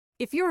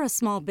If you're a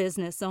small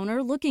business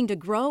owner looking to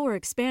grow or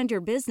expand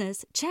your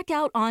business, check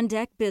out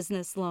OnDeck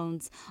Business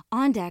Loans.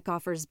 OnDeck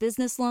offers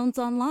business loans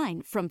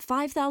online from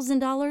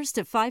 $5,000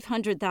 to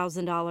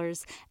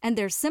 $500,000, and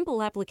their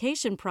simple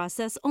application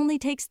process only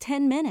takes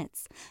 10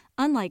 minutes.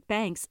 Unlike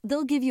banks,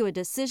 they'll give you a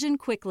decision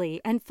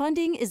quickly, and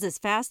funding is as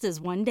fast as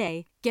one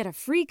day. Get a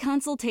free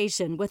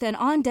consultation with an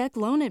OnDeck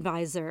loan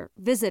advisor.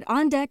 Visit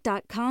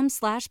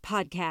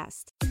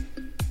ondeck.com/podcast.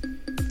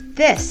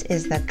 This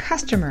is the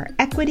Customer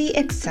Equity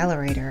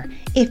Accelerator.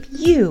 If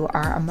you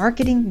are a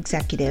marketing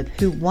executive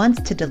who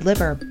wants to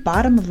deliver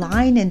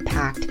bottom-line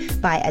impact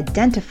by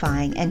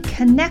identifying and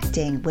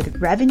connecting with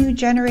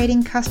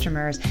revenue-generating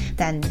customers,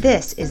 then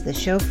this is the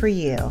show for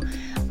you.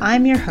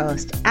 I'm your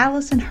host,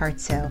 Allison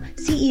Hartsoe,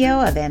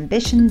 CEO of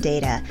Ambition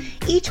Data.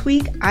 Each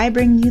week, I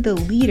bring you the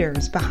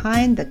leaders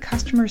behind the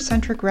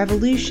customer-centric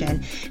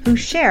revolution who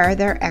share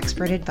their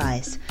expert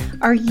advice.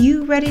 Are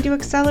you ready to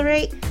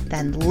accelerate?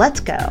 Then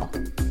let's go.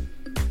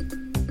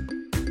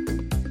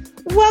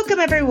 Welcome,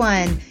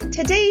 everyone.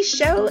 Today's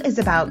show is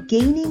about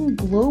gaining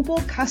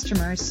global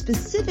customers,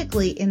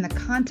 specifically in the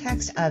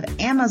context of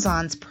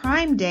Amazon's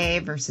Prime Day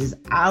versus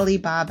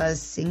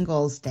Alibaba's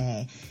Singles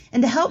Day.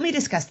 And to help me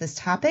discuss this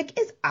topic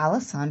is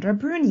Alessandra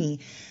Bruni.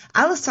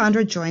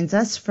 Alessandra joins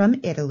us from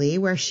Italy,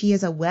 where she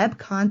is a web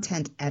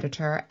content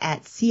editor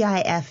at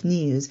CIF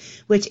News,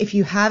 which, if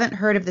you haven't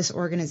heard of this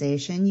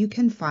organization, you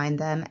can find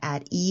them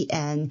at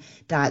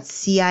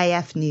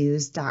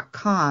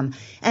en.cifnews.com.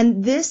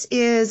 And this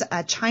is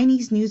a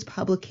Chinese news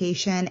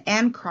publication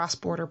and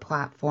cross-border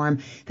platform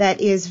that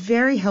is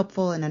very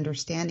helpful in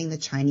understanding the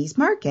Chinese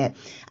market.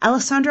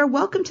 Alessandra,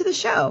 welcome to the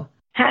show.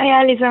 Hi,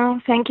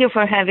 Alison. Thank you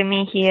for having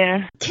me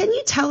here. Can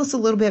you tell us a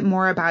little bit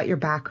more about your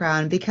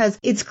background? Because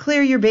it's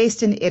clear you're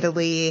based in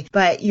Italy,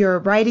 but you're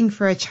writing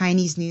for a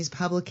Chinese news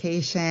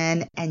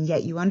publication, and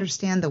yet you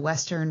understand the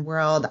Western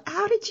world.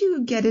 How did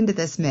you get into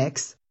this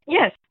mix?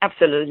 Yes,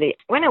 absolutely.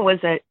 When I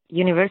was at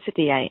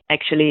university, I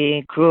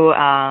actually grew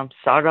a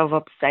sort of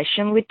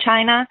obsession with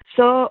China.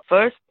 So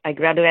first, I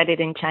graduated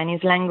in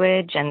Chinese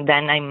language, and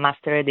then I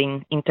mastered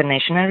in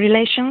international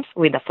relations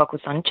with a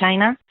focus on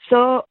China.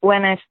 So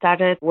when I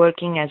started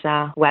working as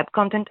a web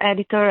content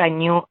editor, I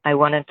knew I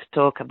wanted to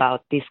talk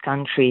about this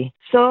country.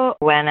 So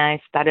when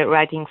I started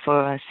writing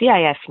for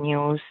CIF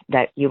News,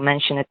 that you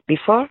mentioned it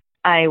before,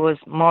 I was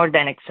more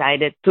than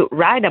excited to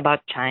write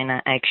about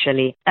China,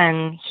 actually.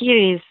 And here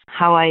is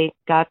how I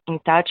got in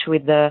touch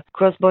with the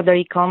cross-border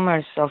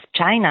e-commerce of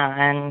China,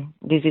 and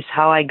this is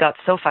how I got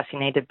so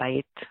fascinated by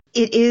it.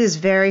 It is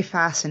very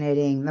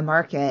fascinating, the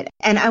market.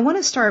 And I want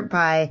to start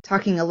by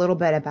talking a little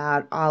bit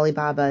about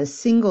Alibaba's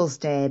Singles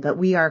Day, but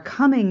we are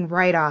coming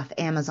right off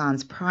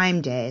Amazon's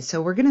Prime Day.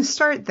 So we're going to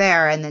start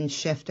there and then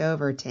shift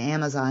over to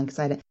Amazon,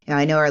 because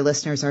I know our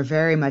listeners are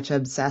very much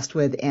obsessed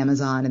with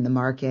Amazon and the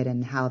market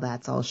and how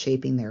that's all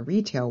shaping their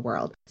retail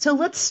world. So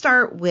let's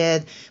start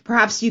with,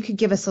 perhaps you could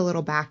give us a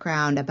little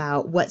background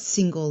about what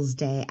Singles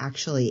Day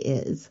actually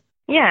is.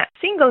 Yeah,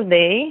 Singles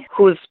Day,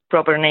 whose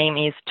proper name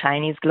is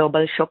Chinese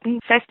Global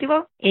Shopping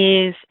Festival,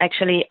 is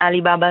actually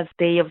Alibaba's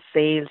day of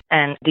sales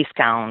and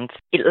discounts.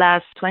 It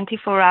lasts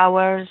 24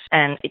 hours,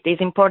 and it is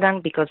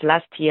important because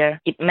last year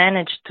it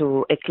managed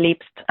to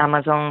eclipse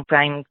Amazon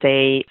Prime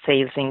Day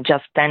sales in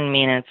just 10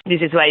 minutes.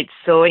 This is why it's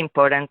so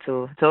important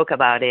to talk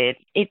about it.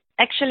 It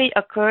actually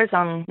occurs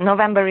on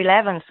November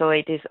 11th, so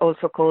it is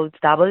also called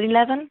Double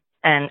 11.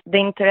 And the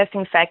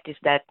interesting fact is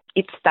that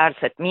it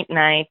starts at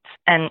midnight,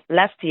 and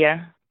last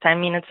year, 10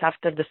 minutes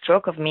after the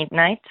stroke of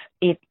midnight,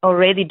 it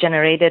already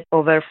generated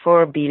over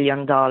 $4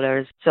 billion.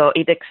 So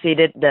it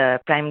exceeded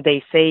the Prime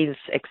Day sales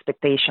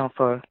expectation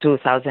for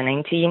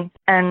 2018.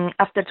 And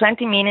after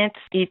 20 minutes,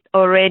 it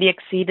already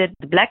exceeded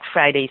the Black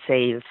Friday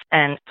sales.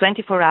 And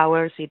 24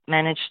 hours, it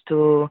managed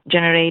to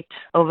generate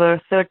over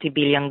 $30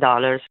 billion.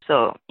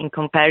 So in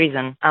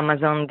comparison,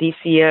 Amazon this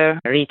year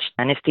reached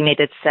an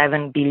estimated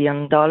 $7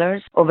 billion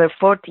over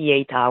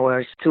 48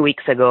 hours 2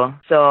 weeks ago.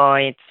 So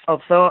it's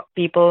also,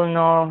 people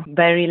know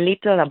very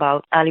little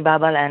about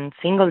Alibaba and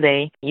Singles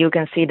Day. You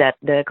can see that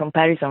the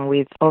comparison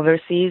with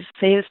overseas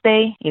sales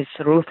day is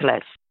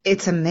ruthless.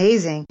 It's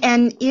amazing.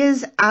 And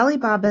is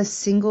Alibaba's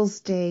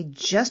Singles Day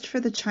just for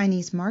the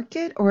Chinese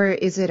market, or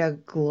is it a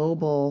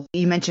global,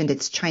 you mentioned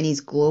it's Chinese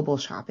Global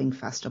Shopping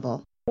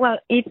Festival? Well,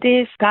 it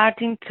is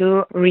starting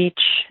to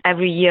reach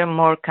every year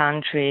more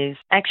countries.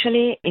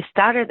 Actually, it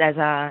started as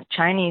a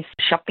Chinese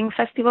shopping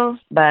festival,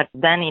 but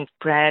then it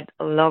spread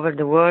all over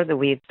the world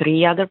with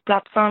 3 other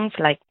platforms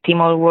like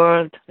Tmall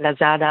World,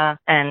 Lazada,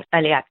 and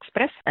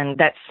AliExpress, and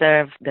that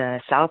served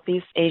the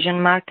Southeast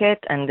Asian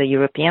market and the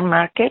European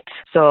market.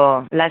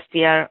 So last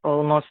year,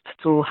 almost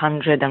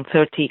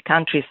 230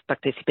 countries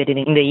participated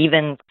in the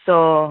event.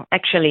 So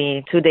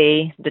actually,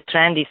 today, the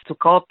trend is to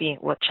copy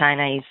what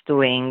China is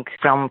doing,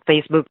 from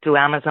Facebook look to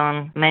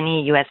Amazon,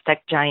 many US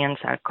tech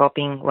giants are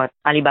copying what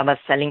Alibaba's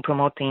selling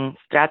promoting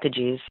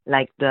strategies,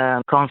 like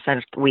the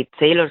concert with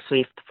Taylor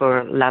Swift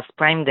for last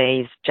Prime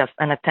Day, is just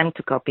an attempt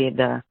to copy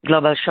the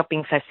Global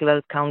Shopping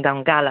Festival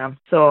Countdown Gala.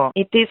 So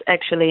it is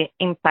actually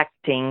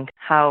impacting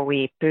how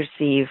we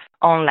perceive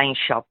online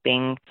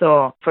shopping.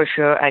 So for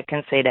sure, I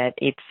can say that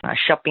it's a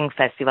shopping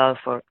festival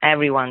for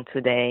everyone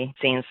today,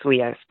 since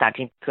we are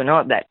starting to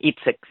know that its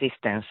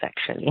existence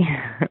actually.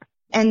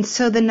 And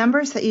so the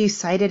numbers that you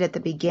cited at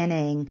the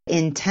beginning,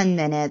 in 10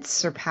 minutes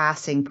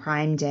surpassing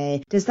Prime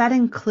Day, does that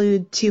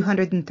include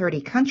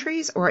 230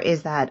 countries, or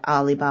is that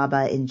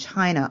Alibaba in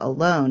China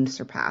alone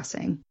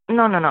surpassing?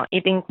 No.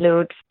 It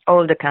includes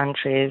all the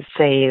countries'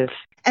 sales.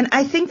 And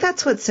I think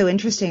that's what's so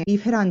interesting.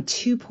 You've hit on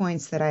 2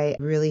 points that I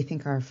really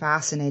think are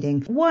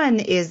fascinating. One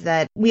is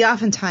that we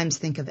oftentimes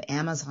think of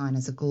Amazon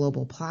as a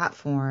global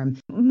platform,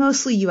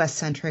 mostly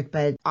US-centric,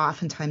 but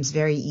oftentimes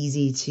very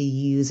easy to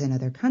use in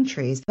other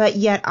countries. But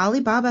yet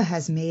Alibaba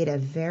has made a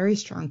very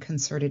strong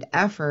concerted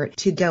effort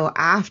to go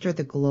after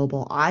the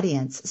global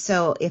audience.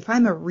 So if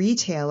I'm a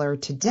retailer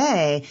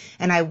today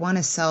and I want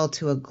to sell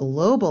to a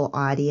global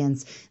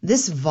audience,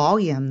 this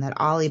volume that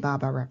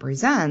Alibaba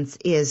represents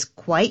is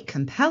quite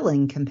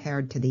compelling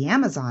compared to the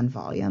Amazon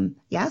volume,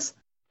 yes?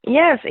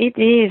 Yes, it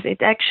is.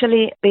 It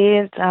actually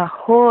builds a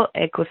whole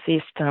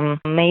ecosystem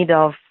made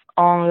of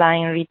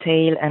online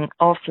retail and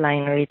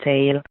offline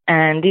retail.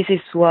 And this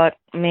is what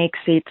makes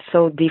it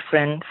so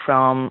different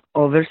from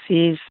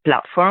overseas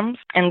platforms.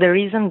 And the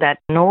reason that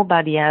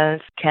nobody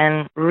else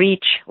can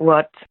reach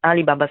what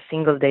Alibaba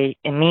Single Day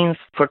means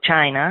for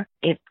China,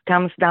 it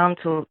comes down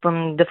to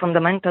from the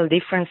fundamental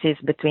differences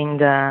between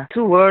the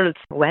two worlds,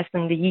 West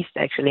and the East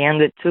actually,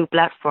 and the two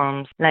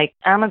platforms. Like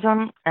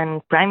Amazon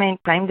and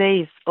Prime Day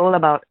is all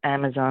about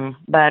Amazon,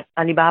 but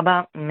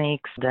Alibaba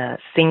makes the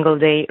Single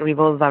Day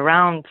revolve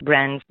around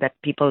brands that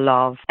people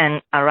love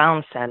and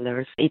around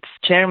sellers. Its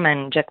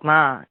chairman, Jack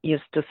Ma,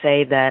 used to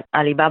say that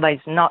Alibaba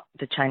is not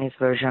the Chinese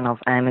version of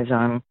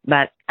Amazon,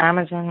 but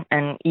Amazon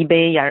and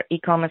eBay are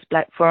e-commerce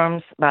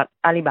platforms, but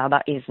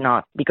Alibaba is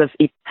not, because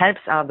it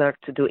helps others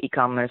to do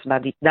e-commerce,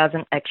 but it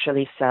doesn't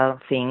actually sell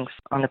things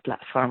on the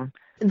platform.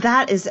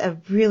 That is a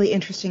really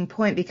interesting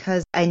point,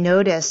 because I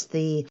noticed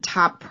the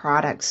top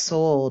products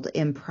sold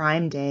in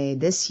Prime Day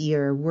this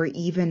year were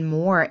even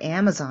more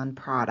Amazon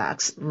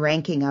products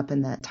ranking up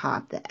in the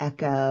top, the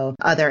Echo,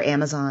 other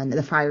Amazon,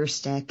 the Fire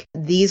Stick.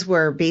 These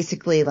were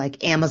basically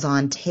like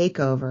Amazon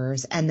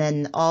takeovers, and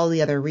then all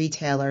the other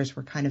retailers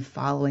were kind of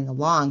following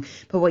along.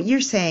 But what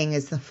you're saying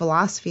is the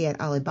philosophy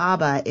at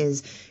Alibaba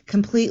is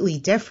completely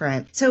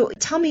different. So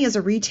tell me, as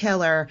a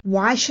retailer,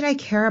 why should I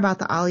care about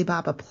the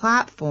Alibaba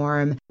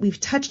platform? We've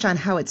touched on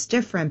how it's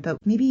different, but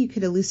maybe you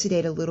could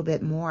elucidate a little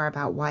bit more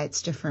about why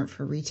it's different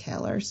for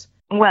retailers.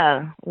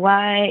 Well,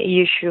 why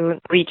you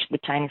should reach the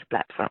Chinese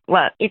platform?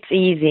 Well, it's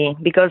easy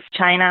because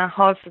China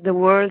hosts the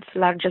world's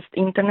largest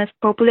internet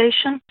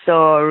population.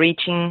 So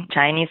reaching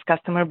Chinese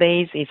customer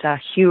base is a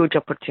huge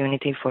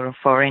opportunity for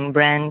foreign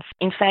brands.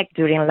 In fact,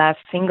 during last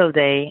Single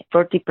Day,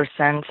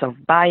 40% of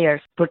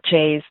buyers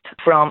purchased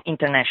from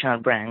international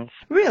brands.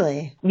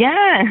 Really?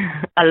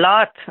 Yeah, a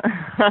lot.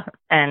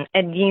 And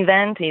the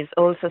event is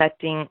also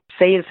setting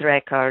sales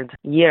records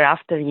year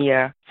after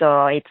year.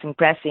 So it's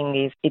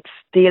impressive. It's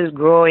still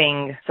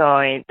growing. So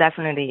it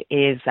definitely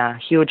is a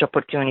huge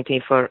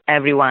opportunity for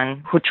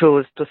everyone who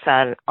chooses to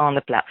sell on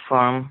the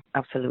platform.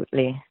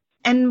 Absolutely.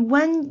 And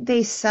when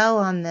they sell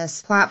on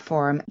this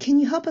platform, can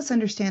you help us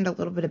understand a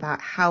little bit about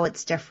how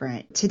it's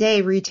different?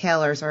 Today,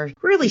 retailers are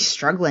really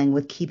struggling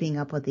with keeping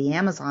up with the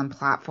Amazon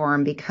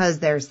platform because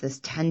there's this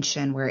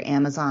tension where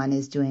Amazon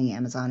is doing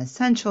Amazon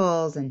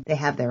Essentials and they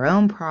have their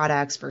own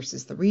products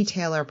versus the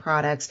retailer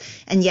products.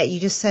 And yet you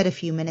just said a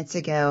few minutes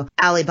ago,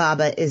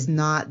 Alibaba is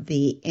not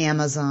the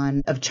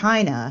Amazon of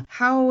China.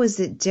 How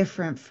is it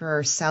different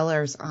for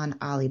sellers on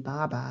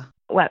Alibaba?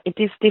 Well, it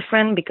is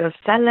different because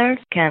sellers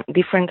can,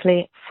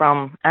 differently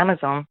from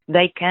Amazon,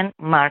 they can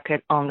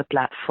market on the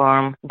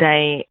platform.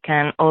 They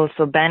can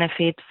also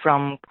benefit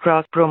from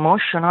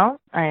cross-promotional,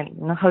 I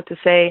don't know how to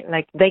say,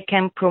 like they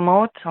can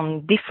promote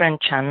on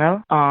different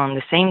channels on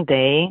the same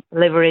day,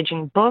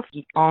 leveraging both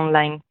the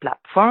online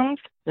platforms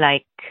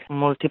like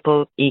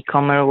multiple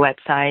e-commerce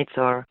websites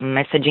or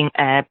messaging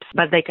apps,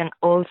 but they can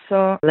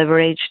also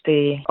leverage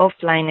the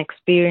offline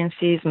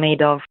experiences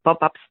made of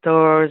pop-up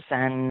stores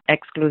and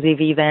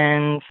exclusive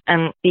events.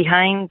 And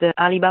behind the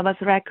Alibaba's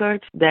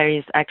records, there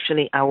is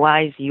actually a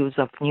wise use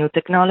of new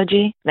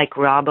technology like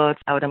robots,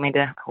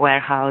 automated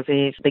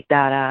warehouses, big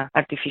data,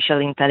 artificial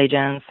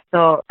intelligence.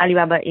 So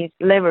Alibaba is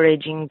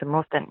leveraging the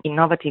most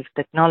innovative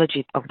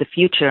technology of the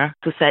future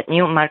to set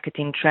new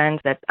marketing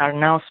trends that are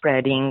now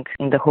spreading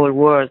in the whole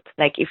world.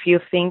 Like if you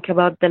think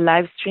about the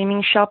live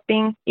streaming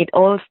shopping, it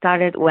all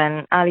started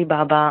when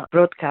Alibaba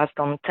broadcast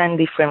on 10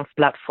 different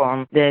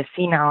platforms the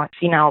See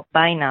Now,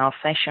 Buy Now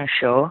fashion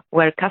show,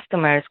 where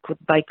customers could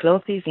buy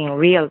clothes in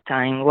real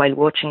time while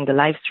watching the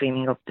live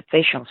streaming of the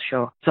fashion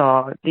show.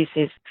 So this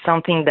is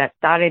something that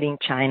started in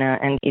China,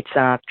 and it's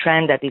a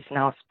trend that is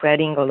now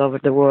spreading all over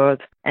the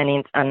world, and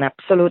it's an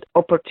absolute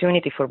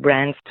opportunity for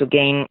brands to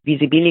gain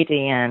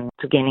visibility and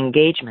to gain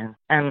engagement.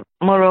 And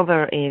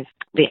moreover, is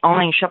the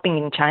online shopping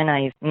in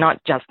China is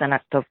not just an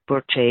act of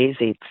purchase,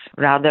 it's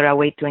rather a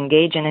way to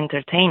engage and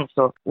entertain.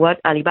 So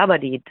what Alibaba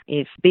did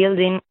is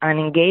building an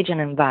engaging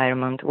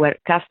environment where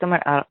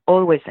customers are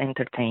always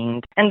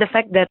entertained. And the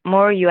fact that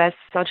more US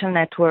social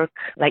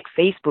networks like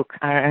Facebook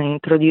are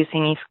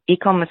introducing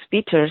e-commerce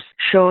features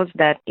shows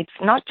that it's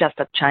not just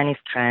a Chinese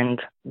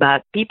trend,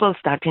 but people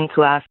starting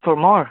to ask for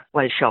more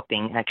while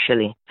shopping,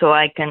 actually. So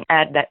I can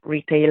add that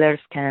retailers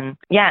can,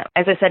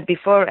 as I said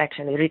before,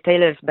 actually,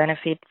 retailers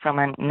benefit from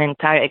an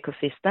entire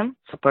ecosystem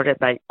supported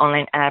by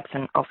online apps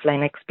and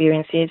offline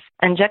experiences.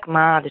 And Jack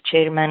Ma, the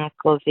chairman,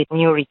 calls it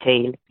new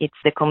retail. It's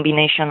the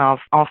combination of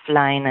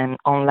offline and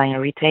online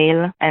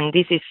retail. And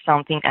this is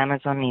something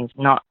Amazon is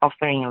not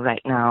offering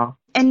right now.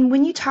 And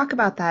when you talk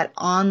about that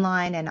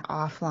online and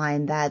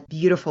offline, that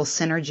beautiful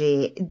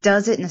synergy,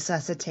 does it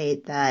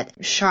necessitate that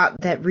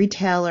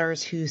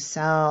retailers who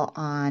sell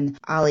on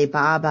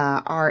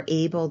Alibaba are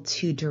able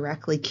to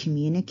directly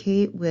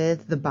communicate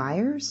with the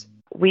buyers?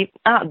 With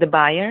the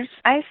buyers,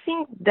 I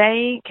think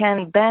they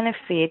can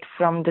benefit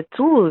from the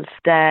tools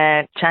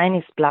that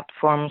Chinese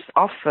platforms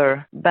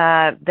offer,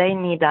 but they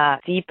need a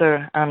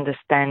deeper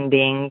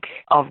understanding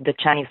of the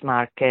Chinese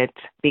market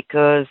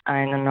because,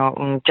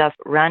 just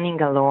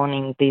running alone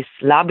in this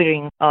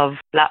labyrinth of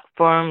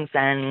platforms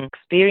and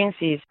experiences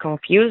is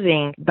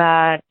confusing,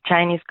 but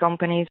Chinese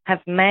companies have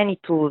many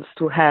tools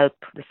to help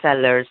the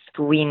sellers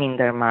to win in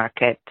their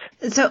market.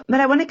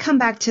 But I want to come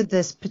back to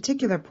this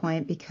particular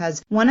point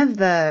because one of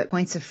the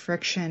points of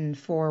friction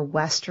for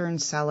Western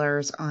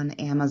sellers on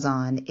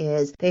Amazon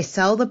is they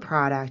sell the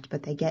product,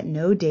 but they get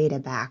no data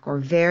back or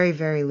very,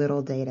 very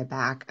little data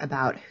back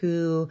about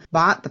who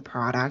bought the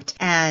product.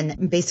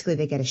 And basically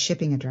they get a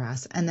shipping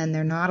address and then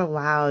they're not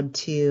allowed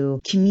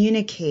to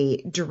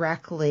communicate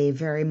directly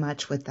very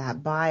much with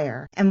that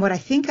buyer. And what I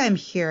think I'm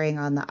hearing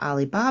on the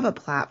Alibaba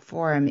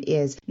platform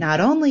is not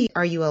only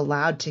are you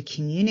allowed to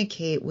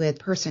communicate with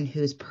the person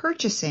who's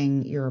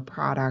purchasing your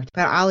product,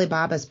 but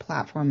Alibaba's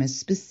platform is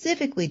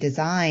specifically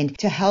designed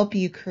to help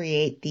you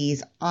create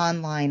these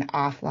online,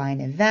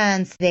 offline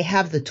events. They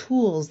have the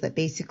tools that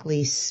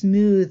basically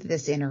smooth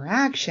this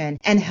interaction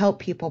and help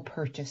people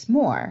purchase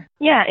more.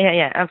 Yeah,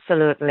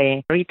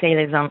 absolutely.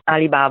 Retailers on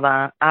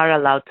Alibaba are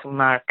allowed to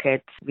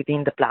market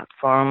within the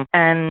platform.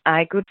 And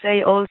I could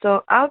say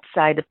also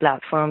outside the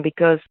platform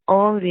because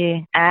all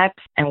the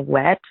apps and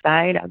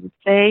websites, I would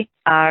say,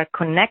 are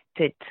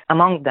connected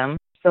among them.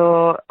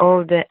 So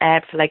all the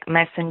apps like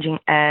messaging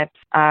apps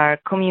are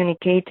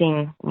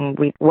communicating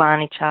with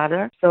each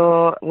other.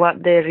 So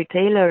what the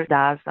retailer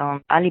does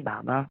on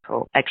Alibaba,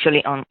 so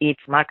actually on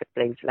its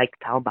marketplace like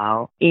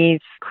Taobao,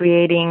 is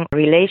creating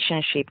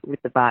relationship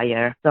with the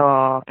buyer.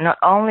 So not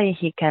only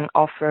he can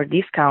offer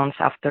discounts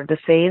after the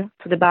sale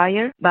to the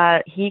buyer,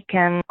 but he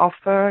can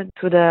offer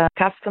to the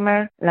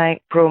customer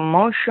like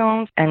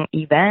promotions and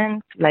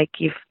events. Like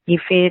if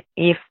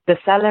the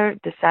seller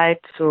decides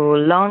to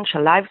launch a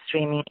live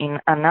streaming in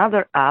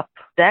another app,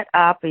 that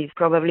app is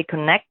probably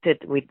connected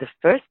with the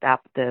first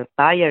app the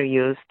buyer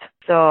used.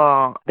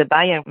 So the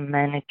buyer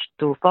managed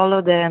to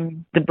follow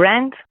the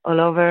brand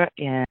all over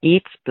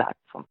its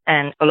platform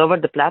and all over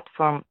the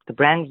platform the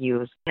brand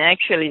used.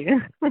 Actually.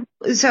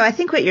 So I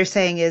think what you're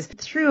saying is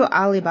through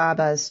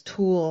Alibaba's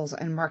tools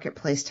and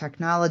marketplace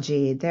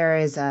technology,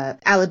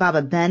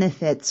 Alibaba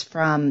benefits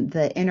from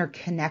the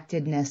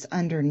interconnectedness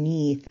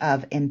underneath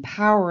of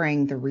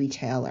empowering the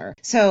retailer.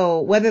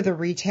 So whether the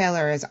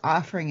retailer is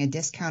offering a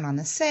discount on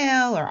the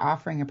sale or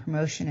offering a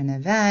promotion, an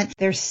event,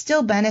 they're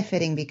still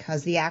benefiting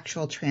because the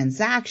actual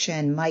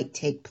transaction might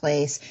take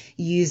place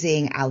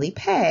using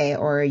Alipay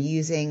or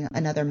using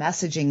another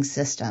messaging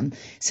system.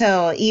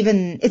 So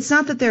even it's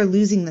not that they're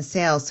losing the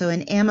sale. So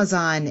in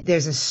Amazon,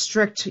 there's a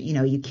strict,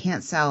 you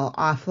can't sell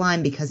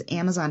offline because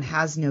Amazon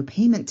has no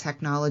payment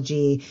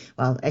technology.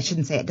 Well, I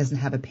shouldn't say it doesn't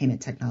have a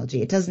payment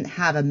technology. It doesn't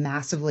have a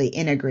massively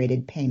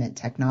integrated payment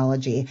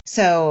technology.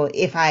 So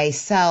if I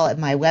sell at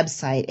my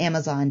website,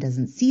 Amazon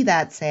doesn't see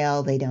that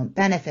sale. They don't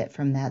benefit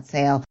from that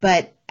sale.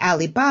 But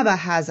Alibaba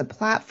has a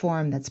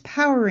platform that's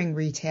powering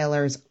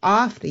retailers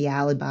off the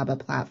Alibaba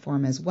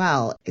platform as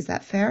well. Is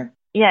that fair?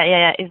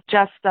 Yeah. It's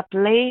just a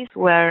place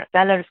where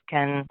sellers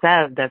can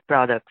sell their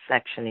products,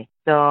 actually.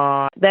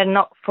 So they're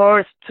not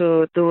forced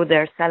to do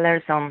their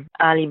sellers on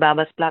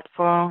Alibaba's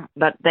platform,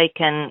 but they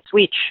can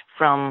switch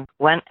from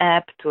one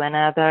app to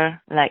another,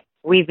 like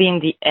within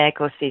the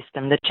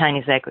ecosystem, the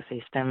Chinese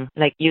ecosystem.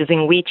 Like using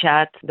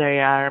WeChat,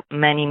 there are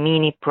many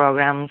mini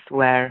programs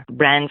where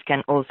brands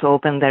can also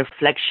open their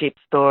flagship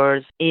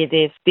stores. It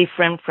is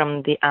different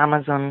from the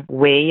Amazon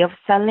way of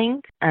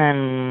selling.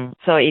 And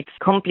so it's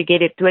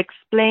complicated to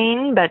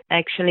explain, but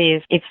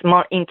actually it's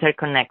more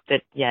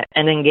interconnected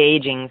and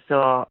engaging.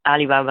 So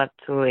Alibaba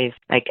too is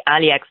like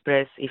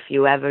AliExpress. If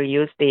you ever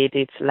used it,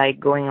 it's like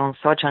going on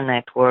social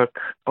network,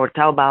 or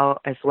Taobao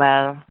as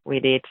well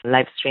with its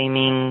live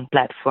streaming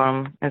platform.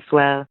 platform as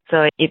well.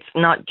 So it's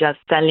not just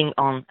selling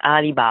on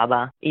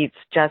Alibaba. It's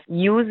just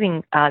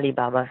using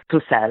Alibaba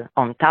to sell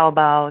on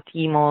Taobao,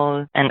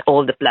 Tmall, and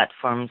all the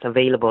platforms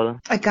available.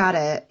 I got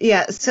it.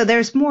 Yeah. So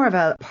there's more of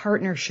a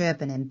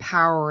partnership and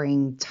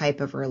empowering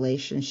type of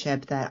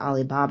relationship that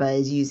Alibaba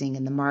is using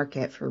in the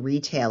market for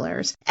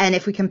retailers. And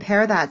if we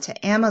compare that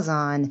to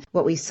Amazon,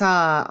 what we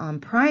saw on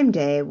Prime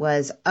Day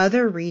was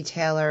other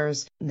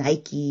retailers,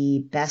 Nike,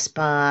 Best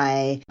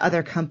Buy,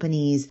 other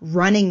companies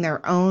running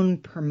their own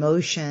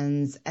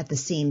promotions at the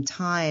same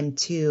time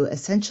to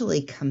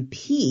essentially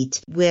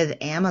compete with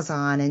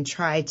Amazon and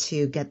try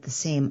to get the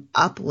same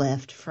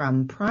uplift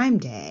from Prime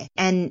Day.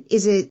 And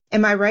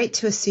am I right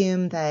to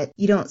assume that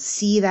you don't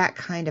see that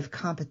kind of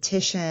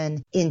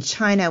competition in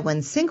China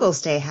when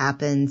Singles Day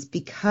happens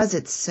because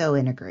it's so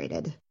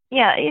integrated?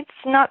 Yeah, it's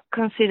not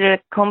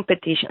considered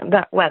competition.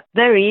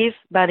 There is,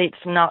 but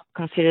it's not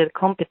considered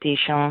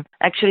competition.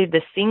 Actually,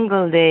 the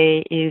Single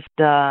Day is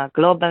the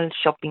global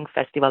shopping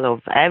festival of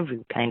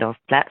every kind of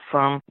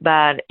platform,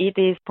 but it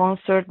is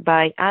sponsored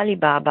by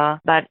Alibaba.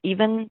 But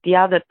even the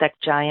other tech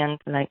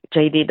giants like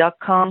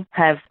JD.com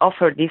have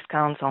offered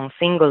discounts on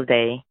Single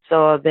Day.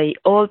 So they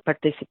all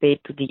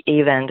participate to the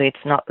event.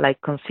 It's not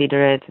like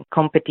considered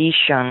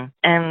competition.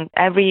 And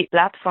every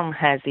platform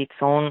has its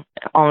own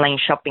online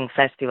shopping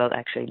festival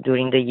actually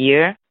during the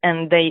year.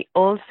 And they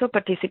also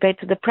participate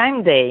to the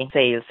Prime Day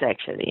sales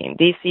actually.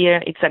 This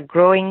year it's a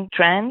growing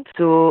trend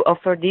to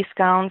offer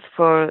discounts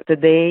for the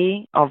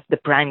day of the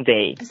Prime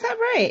Day. Is that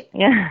right?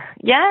 Yeah,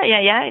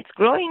 it's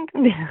growing.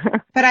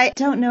 But I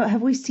don't know,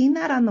 have we seen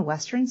that on the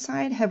Western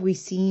side? Have we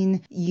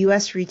seen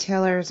U.S.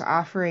 retailers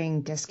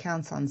offering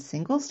discounts on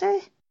Singles Day?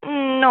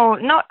 No,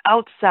 not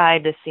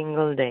outside the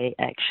Single Day,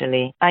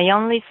 actually. I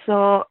only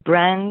saw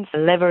brands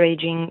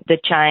leveraging the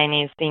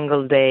Chinese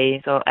Single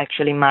Day, so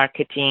actually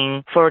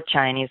marketing for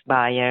Chinese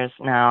buyers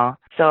now.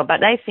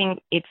 But I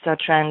think it's a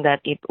trend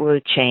that it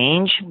will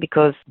change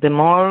because the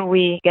more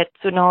we get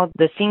to know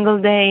the Single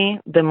Day,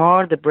 the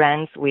more the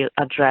brands will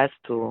address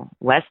to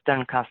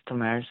Western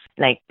customers.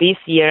 Like this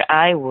year,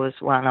 I was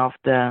one of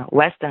the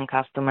Western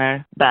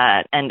customers,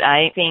 and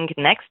I think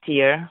next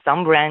year,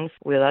 some brands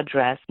will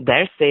address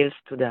their sales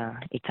to the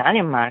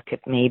Italian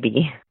market,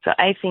 maybe. So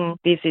I think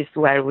this is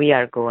where we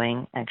are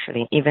going,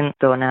 actually, even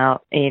though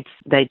now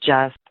they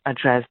just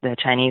address the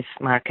Chinese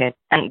market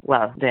and,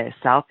 the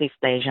Southeast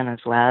Asian as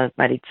well,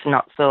 but it's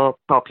not so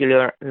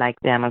popular like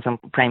the Amazon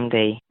Prime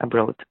Day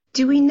abroad.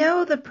 Do we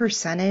know the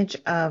percentage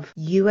of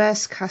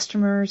U.S.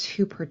 customers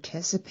who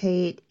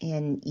participate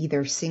in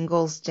either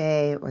Singles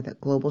Day or the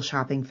Global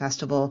Shopping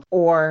Festival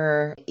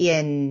or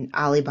in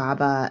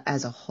Alibaba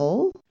as a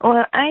whole?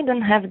 Well, I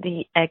don't have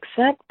the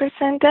exact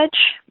percentage,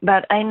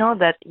 but I know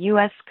that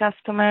U.S.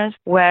 customers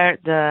were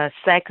the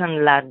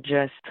second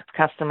largest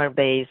customer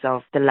base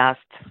of the last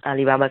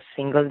Alibaba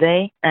Single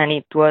Day, and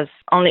it was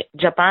only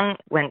Japan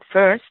went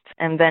first,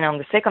 and then on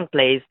the second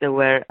place there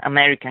were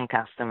American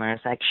customers,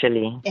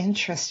 actually.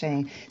 Interesting.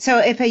 So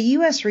if a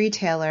U.S.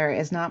 retailer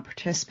is not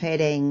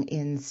participating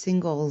in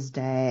Singles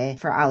Day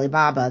for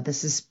Alibaba,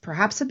 this is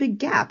perhaps a big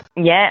gap.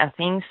 Yeah, I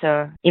think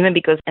so. Even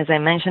because, as I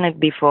mentioned it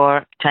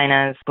before,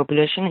 China's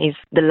population is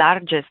the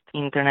largest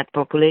internet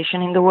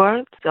population in the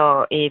world.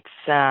 So it's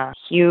a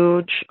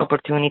huge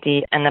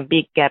opportunity and a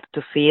big gap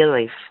to fill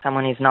if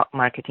someone is not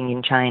marketing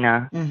in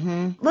China.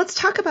 Mm-hmm. Let's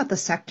talk about the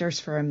sectors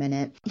for a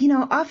minute.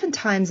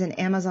 Oftentimes in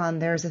Amazon,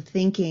 there's a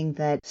thinking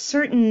that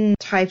certain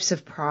types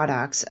of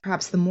products,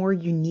 perhaps the more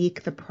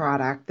unique the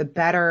product, the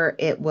better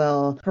it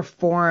will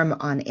perform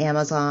on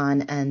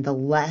Amazon and the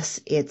less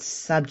it's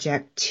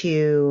subject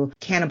to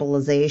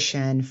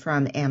cannibalization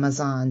from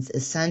Amazon's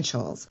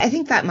essentials. I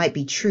think that might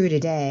be true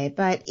today,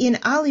 but in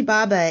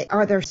Alibaba,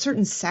 are there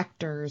certain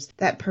sectors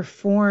that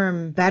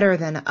perform better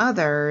than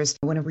others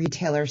when a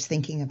retailer is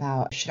thinking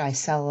about, should I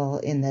sell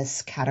in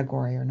this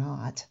category or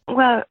not?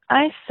 Well,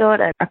 I saw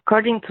that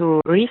according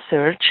to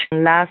research,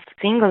 last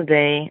Single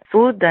Day,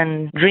 food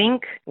and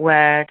drink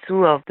were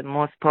two of the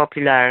most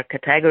popular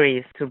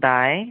categories to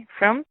buy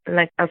from.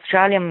 Like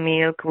Australian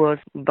milk was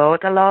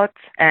bought a lot,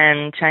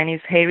 and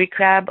Chinese hairy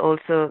crab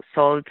also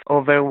sold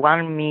over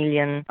 1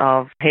 million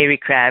of hairy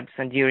crabs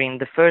during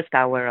the first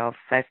hour of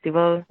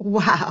festival.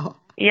 Wow.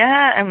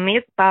 Yeah, and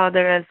milk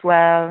powder as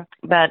well.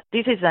 But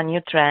this is a new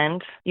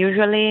trend.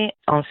 Usually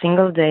on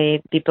Single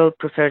Day, people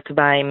prefer to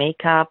buy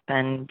makeup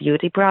and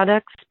beauty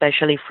products,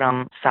 especially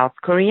from South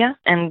Korea.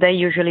 And they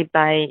usually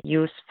buy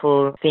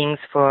useful things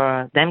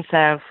for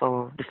themselves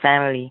or the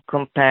family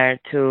compared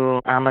to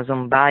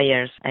Amazon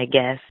buyers, I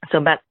guess.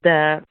 But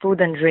the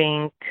food and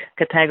drink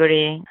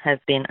category has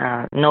been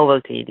a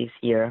novelty this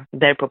year,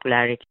 their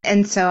popularity.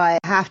 And so I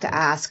have to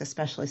ask,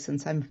 especially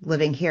since I'm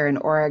living here in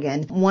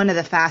Oregon, one of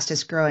the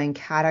fastest growing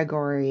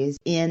categories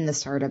in the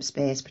startup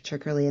space,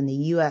 particularly in the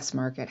U.S.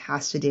 market,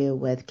 has to do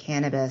with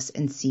cannabis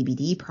and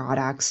CBD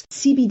products.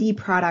 CBD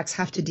products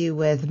have to do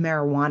with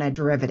marijuana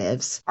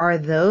derivatives. Are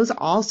those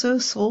also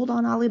sold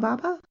on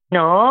Alibaba?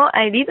 No,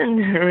 I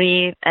didn't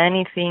read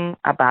anything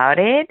about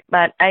it,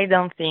 but I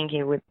don't think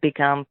it would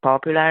become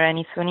popular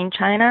any soon in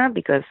China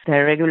because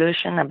the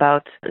regulation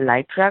about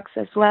light trucks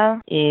as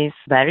well is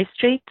very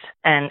strict.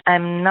 And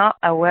I'm not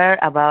aware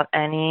about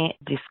any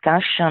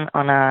discussion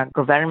on a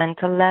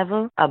governmental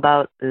level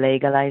about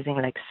legalizing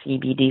like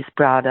CBD's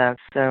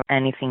products or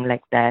anything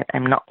like that.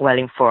 I'm not well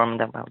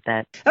informed about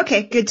that.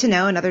 Okay, good to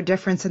know. Another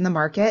difference in the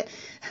market.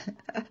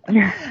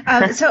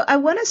 So I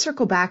want to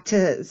circle back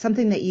to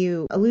something that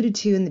you alluded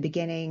to in the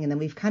beginning, and then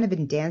we've kind of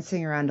been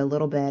dancing around a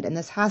little bit. And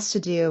this has to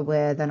do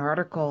with an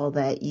article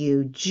that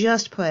you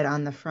just put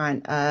on the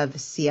front of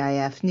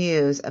CIF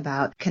News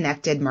about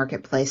connected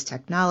marketplace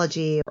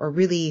technology, or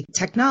really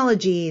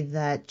technology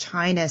that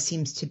China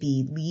seems to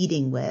be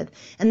leading with.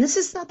 And this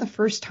is not the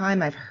first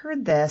time I've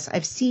heard this.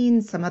 I've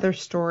seen some other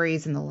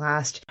stories in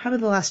probably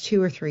the last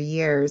 2 or 3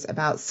 years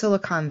about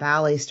Silicon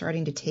Valley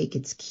starting to take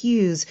its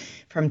cues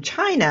from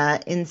China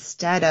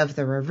instead of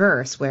the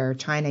reverse, where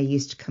China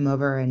used to come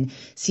over and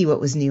see what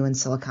was new in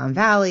Silicon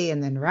Valley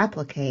and then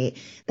replicate.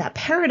 That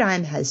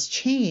paradigm has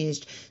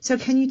changed. So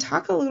can you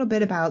talk a little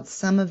bit about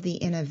some of the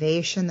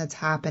innovation that's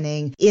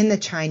happening in the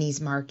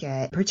Chinese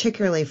market,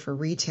 particularly for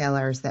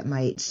retailers that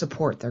might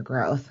support their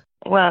growth?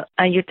 Well,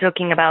 are you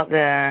talking about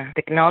the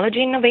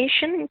technology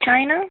innovation in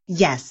China?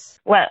 Yes.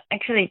 Well,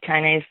 actually,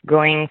 China is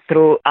going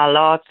through a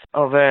lot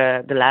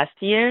over the last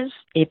years.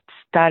 It's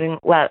starting,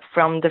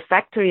 from the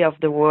factory of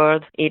the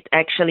world, it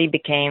actually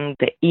became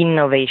the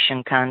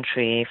innovation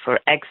country for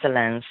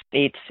excellence.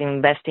 It's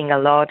investing a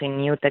lot in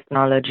new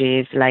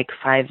technologies like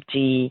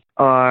 5G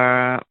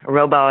or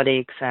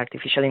robotics,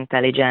 artificial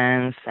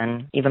intelligence,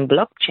 and even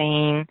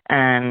blockchain.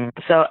 And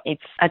so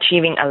it's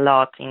achieving a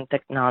lot in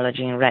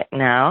technology right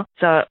now.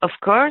 So, of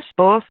course,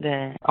 both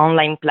the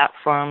online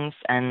platforms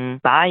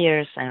and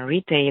buyers and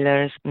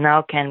retailers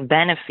now can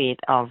benefit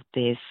of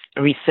this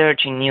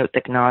research in new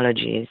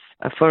technologies.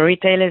 For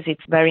retailers,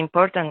 it's very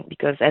important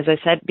because, as I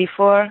said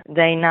before,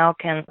 they now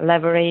can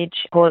leverage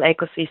whole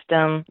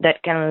ecosystem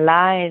that can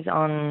rely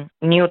on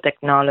new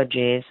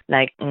technologies.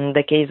 Like in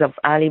the case of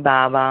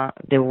Alibaba,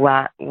 the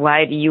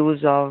wide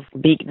use of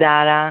big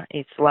data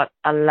is what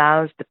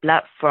allows the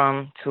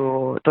platform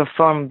to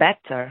perform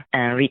better,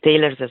 and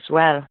retailers as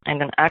well.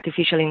 And then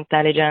artificial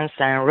intelligence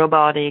and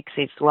robotics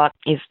is what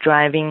is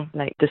driving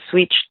like the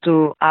switch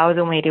to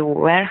automated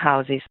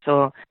warehouses.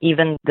 So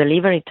even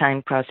delivery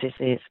time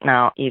processes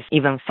now is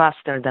even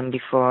faster than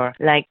before.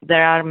 Like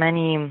there are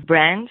many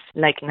brands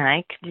like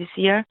Nike this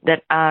year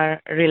that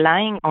are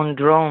relying on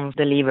drone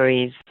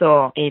deliveries.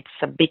 So it's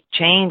a big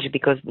change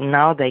because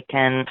now they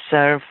can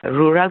serve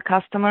rural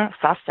customer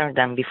faster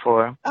than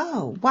before.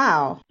 Oh,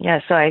 wow.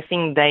 Yeah, so I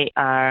think they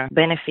are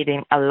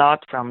benefiting a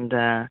lot from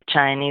the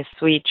Chinese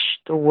switch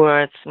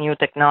towards new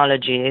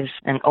technologies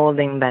and all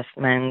the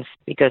investments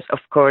because, of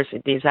course,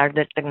 these are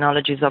the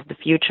technologies of the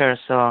future.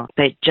 So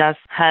they just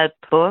help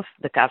both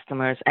the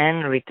customers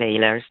and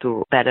retailers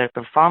to better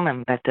perform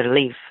and better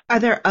live. Are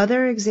there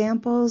other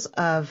examples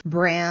of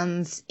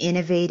brands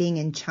innovating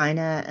in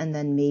China and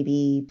then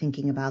maybe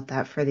thinking about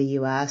that for the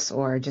U.S.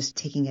 or just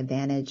taking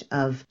advantage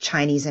of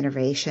Chinese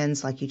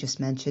innovations like you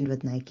just mentioned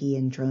with Nike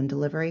and drone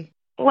delivery?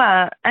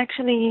 Well,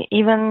 actually,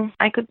 even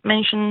I could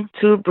mention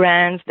 2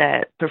 brands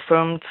that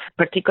performed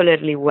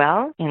particularly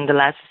well in the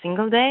last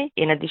single day.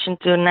 In addition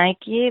to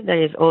Nike,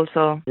 there is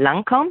also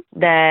Lancôme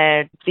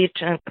that,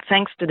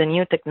 thanks to the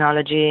new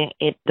technology,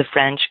 the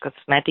French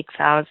cosmetics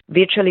house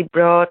virtually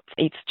brought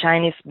its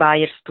Chinese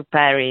buyers to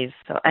Paris.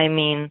 So I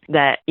mean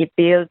that it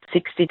built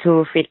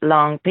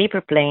 62-feet-long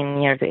paper plane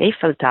near the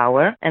Eiffel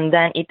Tower, and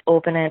then it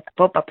opened a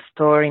pop-up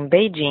store in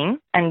Beijing.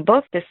 And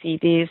both the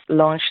cities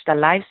launched a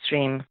live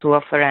stream to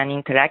offer an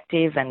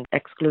interactive and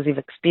exclusive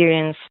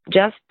experience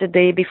just the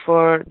day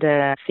before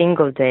the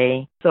single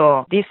day.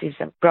 So this is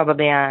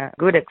probably a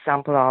good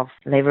example of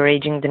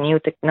leveraging the new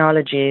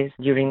technologies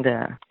during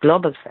the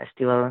global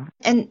festival.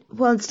 And,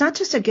 well, it's not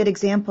just a good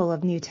example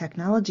of new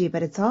technology,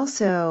 but it's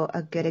also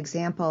a good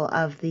example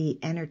of the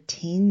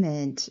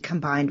entertainment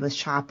combined with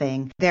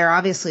shopping. They're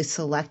obviously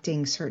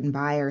selecting certain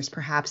buyers,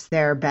 perhaps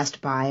their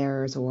best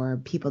buyers or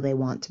people they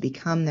want to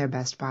become their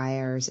best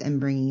buyers, and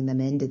bringing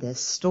them into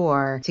this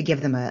store to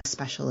give them a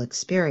special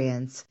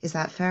experience. Is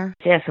that fair?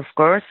 Yes, of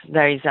course.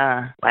 There is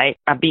a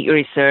big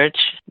research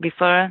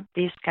before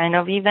this kind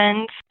of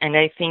events, and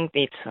I think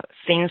it's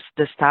since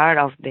the start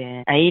of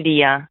the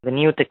idea, the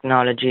new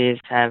technologies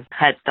have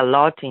helped a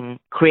lot in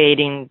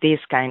creating this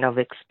kind of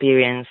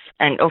experience.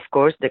 And of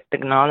course, the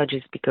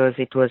technologies, because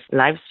it was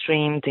live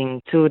streamed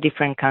in 2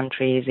 different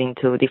countries, in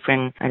 2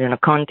 different,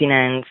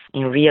 continents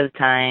in real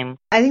time.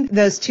 I think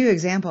those 2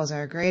 examples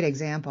are great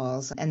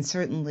examples and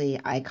certainly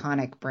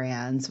iconic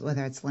brands,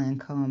 whether it's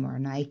Lancôme or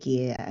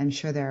Nike. I'm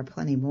sure there are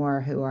plenty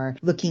more who are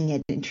looking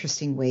at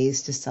interesting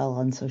ways to sell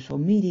on social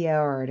media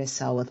or to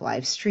sell with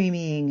live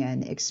streaming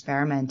and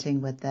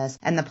experimenting with this.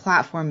 And the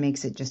platform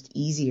makes it just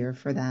easier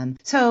for them.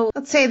 So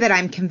let's say that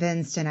I'm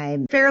convinced and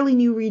I'm a fairly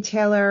new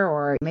retailer,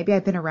 or maybe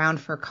I've been around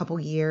for a couple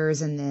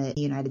years in the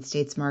United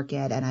States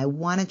market and I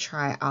want to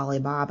try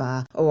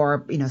Alibaba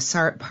or,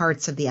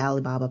 parts of the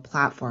Alibaba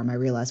platform. I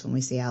realize when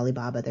we say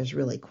Alibaba, there's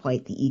really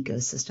quite the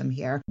ecosystem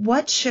here.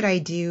 What should I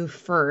do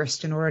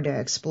first in order to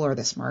explore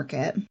this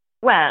market?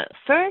 Well,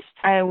 first,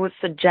 I would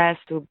suggest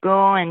to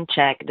go and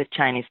check the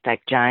Chinese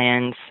tech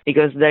giants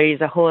because there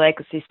is a whole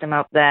ecosystem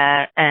out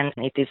there and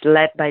it is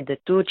led by the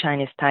two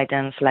Chinese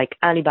titans like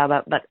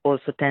Alibaba but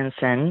also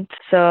Tencent.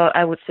 So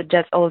I would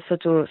suggest also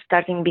to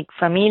starting being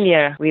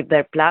familiar with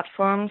their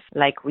platforms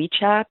like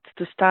WeChat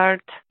to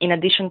start, in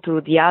addition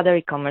to the other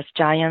e-commerce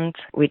giant,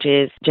 which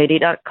is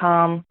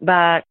JD.com.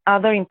 But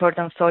other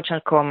important social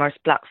commerce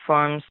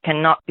platforms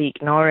cannot be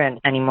ignored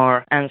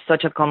anymore. And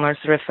social commerce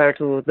refer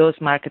to those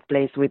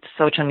marketplaces with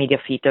social media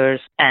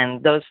features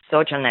and those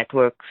social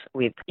networks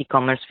with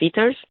e-commerce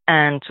features.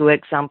 And two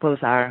examples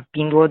are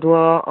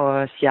Pinduoduo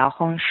or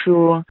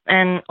Xiaohongshu.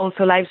 And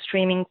also live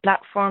streaming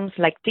platforms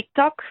like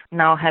TikTok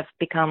now have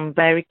become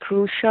very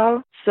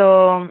crucial.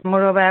 So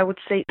moreover, I would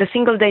say the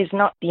Single Day is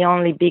not the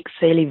only big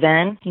sale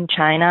event in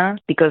China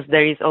because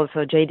there is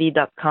also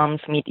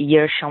JD.com's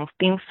mid-year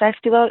shopping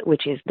festival,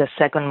 which is the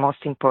second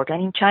most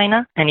important in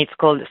China, and it's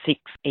called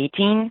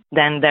 618.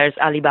 Then there's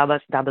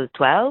Alibaba's Double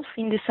 12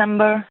 in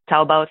December,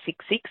 Taobao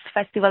 66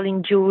 festival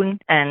in June.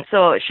 And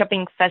so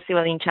shopping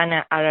festivals in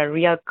China are a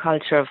real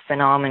cultural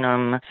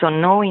phenomenon. So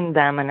knowing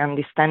them and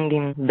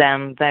understanding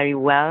them very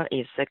well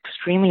is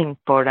extremely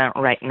important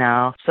right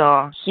now.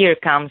 So here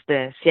comes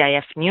the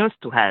CIF News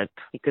to help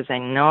because I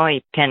know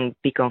it can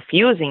be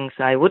confusing.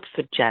 So I would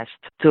suggest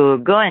to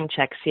go and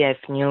check CIF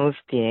News,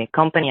 the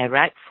company I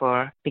write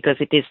for, because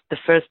it is the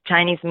first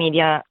Chinese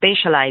media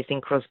specialized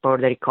in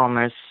cross-border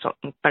e-commerce. So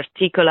in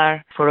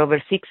particular, for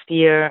over 6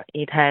 years,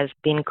 it has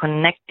been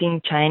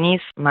connecting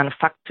Chinese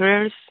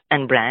manufacturers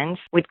and brands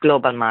with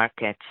global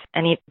markets.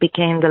 And it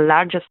became the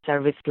largest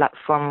service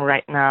platform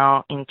right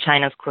now in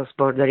China's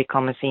cross-border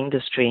e-commerce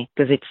industry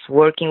because it's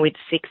working with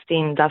 60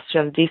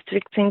 industrial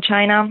districts in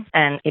China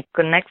and it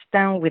connects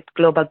them with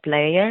global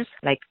players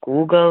like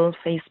Google,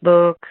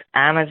 Facebook,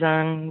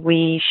 Amazon,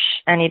 Wish,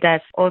 and it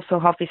has also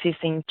offices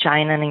in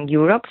China and in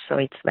Europe, so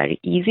it's very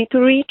easy to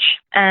reach.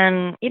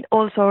 And it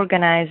also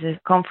organizes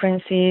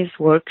conferences,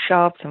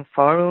 workshops, and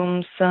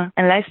forums.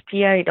 And last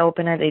year, it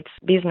opened its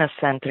business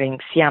center in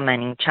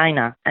Xiamen in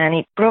China. And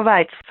it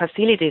provides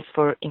facilities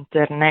for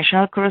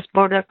international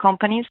cross-border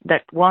companies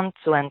that want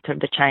to enter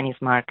the Chinese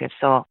market.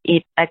 So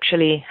it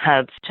actually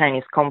helps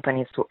Chinese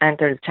companies to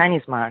enter the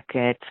Chinese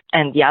market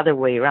and the other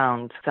way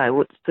around. So I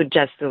would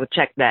suggest to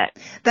check that.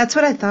 That's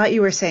what I thought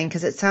you were saying,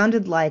 because it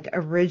sounded like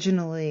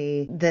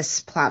originally this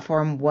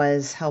platform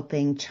was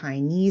helping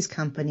Chinese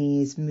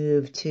companies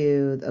move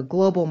to a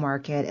global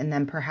market and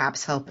then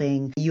perhaps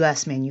helping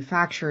U.S.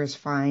 manufacturers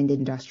find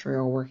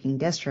industrial working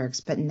districts.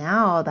 But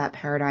now that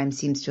paradigm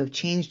seems to have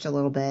changed a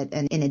little bit.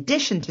 And in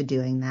addition to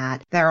doing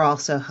that, they're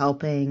also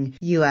helping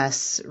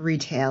U.S.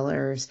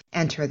 retailers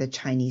enter the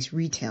Chinese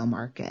retail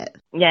market.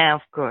 Yeah,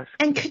 of course.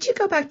 And could you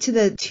go back to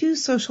the two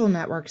social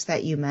networks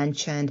that you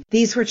mentioned?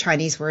 These were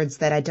Chinese words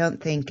that I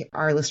don't think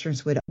our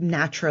listeners would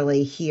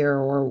naturally hear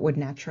or would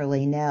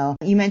naturally know.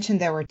 You mentioned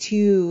there were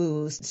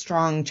two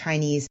strong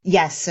Chinese,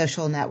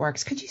 social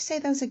networks. Could you say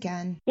those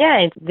again?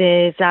 Yeah,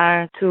 these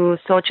are two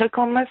social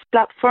commerce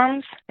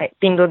platforms, like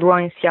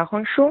Pinduoduo and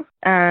Xiaohongshu.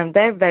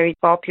 They're very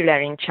popular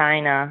in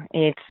China.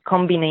 It's a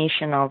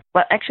combination of,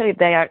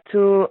 they are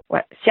two.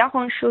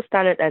 Xiaohongshu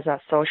started as a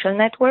social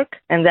network,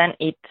 and then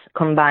it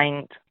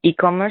combined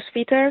e-commerce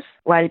features,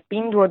 while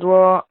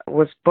Pinduoduo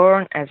was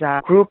born as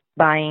a group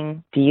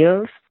buying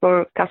deals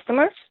for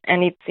customers,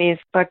 and it is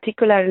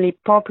particularly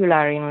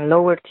popular in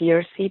lower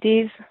tier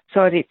cities.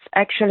 So it's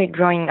actually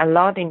growing a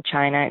lot in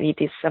China.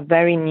 It is a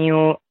very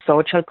new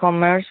social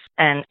commerce,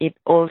 and it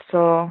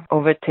also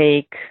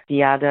overtakes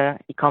the other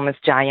e-commerce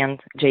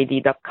giant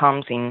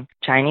JD.com's in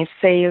Chinese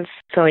sales.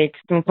 So it's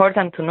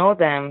important to know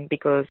them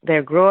because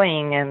they're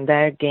growing and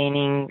they're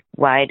gaining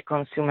wide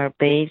consumer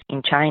base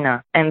in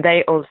China. And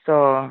they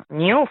also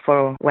new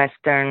for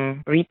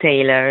Western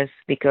retailers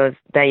because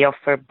they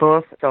offer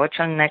both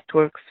social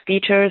networks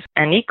features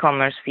and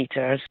e-commerce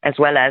features, as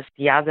well as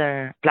the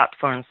other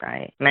platforms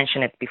I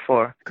mentioned it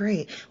before.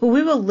 Great. Well,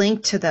 we will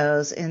link to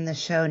those in the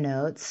show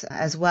notes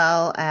as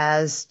well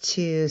as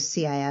to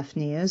CIF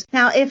News.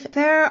 Now, if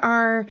there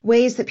are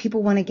ways that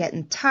people want to get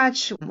in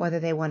touch, whether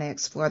they want to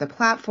explore the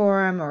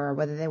platform or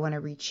whether they want to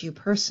reach you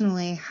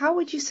personally, how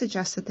would you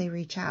suggest that they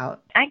reach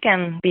out? I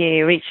can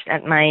be reached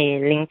at my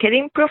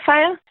LinkedIn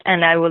profile,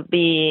 and I will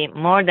be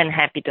more than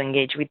happy to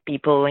engage with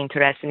people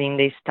interested in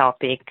this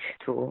topic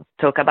to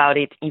talk about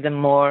it even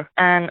more.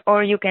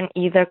 Or you can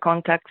either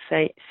contact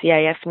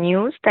CIF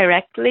News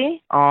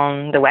directly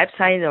on the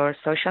website or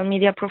social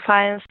media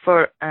profiles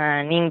for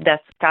an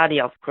in-depth study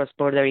of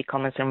cross-border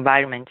e-commerce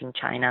environment in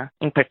China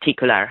in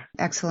particular.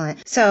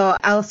 Excellent. So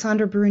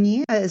Alessandra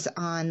Bruni is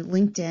on on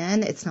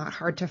LinkedIn. It's not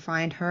hard to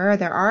find her.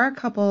 There are a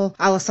couple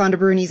Alessandra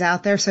Brunis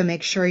out there, so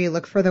make sure you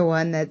look for the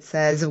one that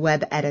says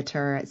web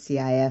editor at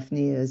CIF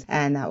News,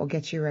 and that will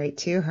get you right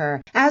to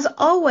her. As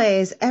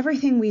always,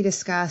 everything we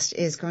discussed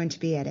is going to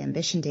be at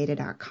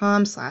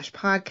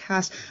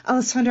ambitiondata.com/podcast.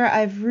 Alessandra,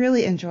 I've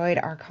really enjoyed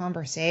our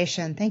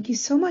conversation. Thank you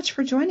so much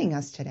for joining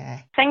us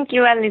today. Thank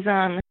you,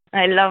 Allison.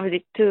 I loved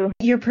it too.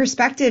 Your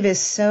perspective is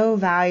so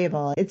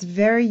valuable. It's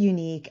very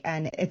unique,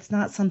 and it's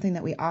not something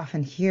that we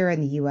often hear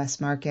in the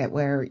U.S. market,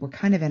 where we're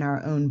kind of in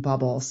our own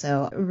bubble.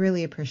 So I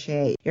really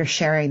appreciate your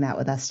sharing that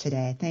with us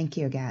today. Thank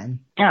you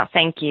again. Oh,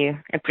 thank you.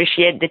 I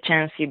appreciate the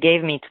chance you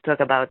gave me to talk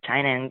about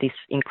China and this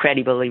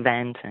incredible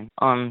event and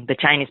on the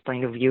Chinese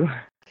point of view.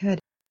 Good.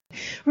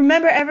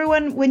 Remember,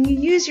 everyone, when you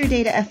use your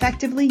data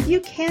effectively,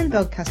 you can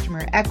build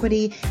customer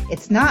equity.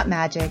 It's not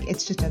magic.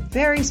 It's just a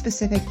very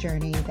specific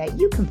journey that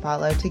you can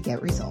follow to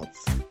get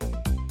results.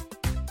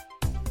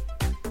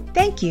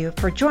 Thank you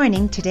for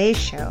joining today's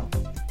show.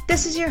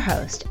 This is your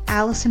host,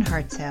 Allison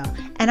Hartsoe,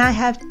 and I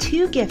have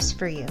 2 gifts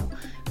for you.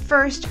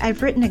 First,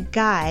 I've written a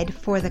guide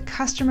for the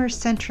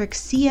customer-centric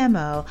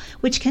CMO,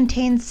 which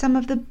contains some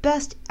of the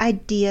best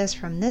ideas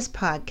from this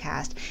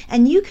podcast,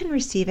 and you can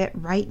receive it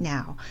right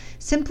now.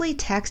 Simply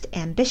text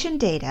Ambition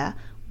Data,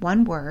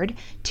 one word,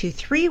 to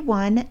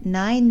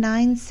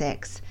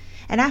 31996.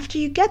 And after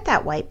you get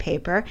that white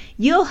paper,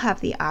 you'll have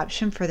the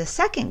option for the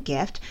second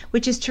gift,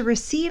 which is to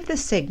receive the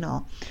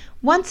signal.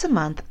 Once a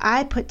month,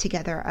 I put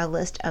together a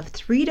list of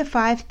 3 to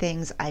 5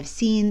 things I've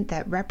seen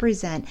that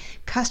represent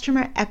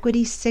customer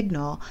equity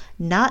signal,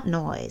 not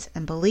noise.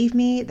 And believe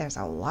me, there's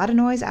a lot of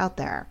noise out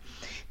there.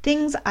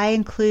 Things I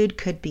include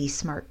could be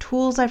smart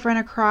tools I've run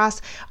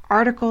across,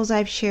 articles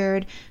I've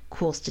shared,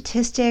 cool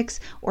statistics,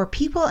 or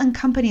people and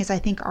companies I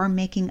think are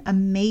making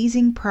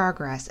amazing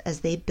progress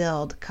as they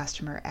build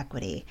customer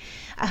equity.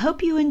 I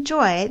hope you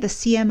enjoy the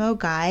CMO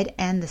guide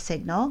and the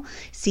signal.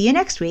 See you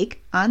next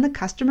week on the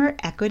Customer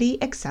Equity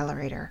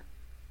Accelerator.